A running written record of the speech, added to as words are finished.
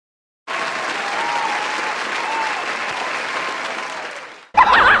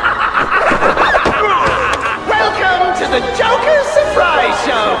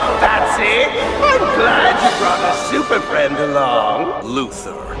super friend along.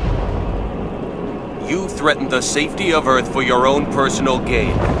 Luthor. You threatened the safety of Earth for your own personal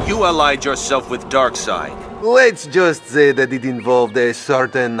gain. You allied yourself with Darkseid. Let's just say that it involved a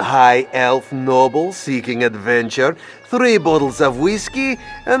certain high elf noble seeking adventure, 3 bottles of whiskey,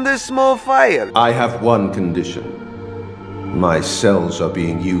 and a small fire. I have one condition. My cells are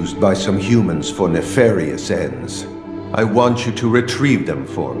being used by some humans for nefarious ends. I want you to retrieve them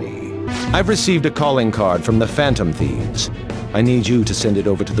for me. I've received a calling card from the Phantom Thieves. I need you to send it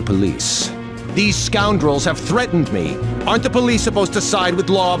over to the police. These scoundrels have threatened me. Aren't the police supposed to side with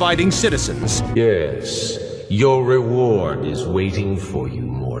law-abiding citizens? Yes. Your reward is waiting for you,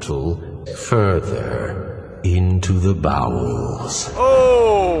 mortal. Further into the bowels.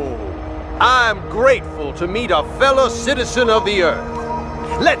 Oh! I'm grateful to meet a fellow citizen of the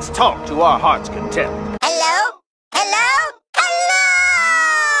Earth. Let's talk to our heart's content. Hello? Hello? Hello?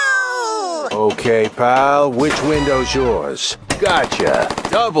 Okay, pal, which window's yours? Gotcha.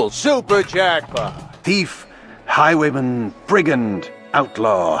 Double super jackpot. Thief, highwayman, brigand,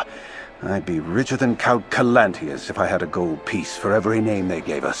 outlaw. I'd be richer than Count Calantius if I had a gold piece for every name they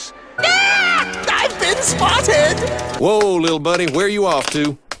gave us. Ah! I've been spotted! Whoa, little buddy, where are you off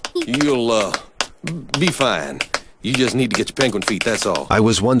to? You'll, be fine. You just need to get your penguin feet, that's all. I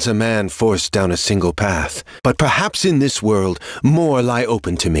was once a man forced down a single path, but perhaps in this world, more lie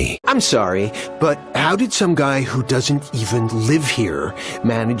open to me. I'm sorry, but how did some guy who doesn't even live here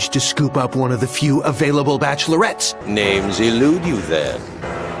manage to scoop up one of the few available bachelorettes? Names elude you then.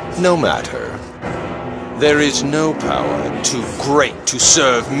 No matter. There is no power too great to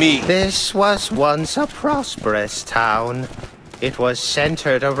serve me. This was once a prosperous town. It was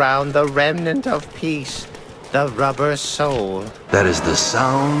centered around the remnant of peace, the rubber soul. That is the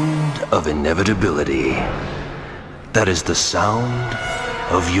sound of inevitability. That is the sound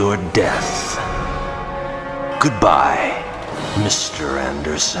of your death. Goodbye, Mr.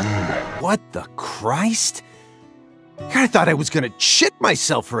 Anderson. What the Christ? I thought I was gonna shit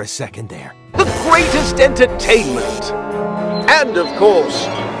myself for a second there. The greatest entertainment. And, of course,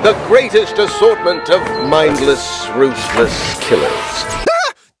 the greatest assortment of mindless, ruthless killers.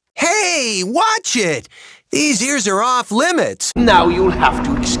 Ah! Hey, watch it! These ears are off limits. Now you'll have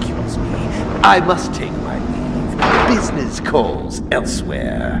to excuse me. I must take my leave. Business calls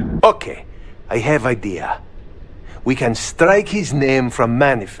elsewhere. Okay, I have idea. We can strike his name from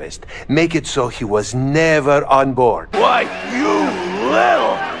Manifest, make it so he was never on board. Why, you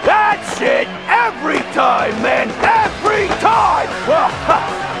little... That's it! Every time, man! Every time! Well,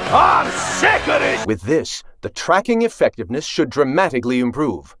 I'm sick of this! With this, the tracking effectiveness should dramatically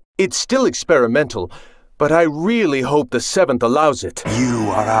improve. It's still experimental, but I really hope the 7th allows it.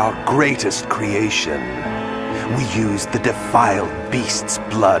 You are our greatest creation. We use the defiled beast's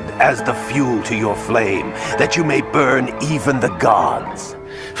blood as the fuel to your flame, that you may burn even the gods.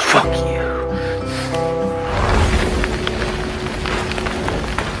 Fuck you.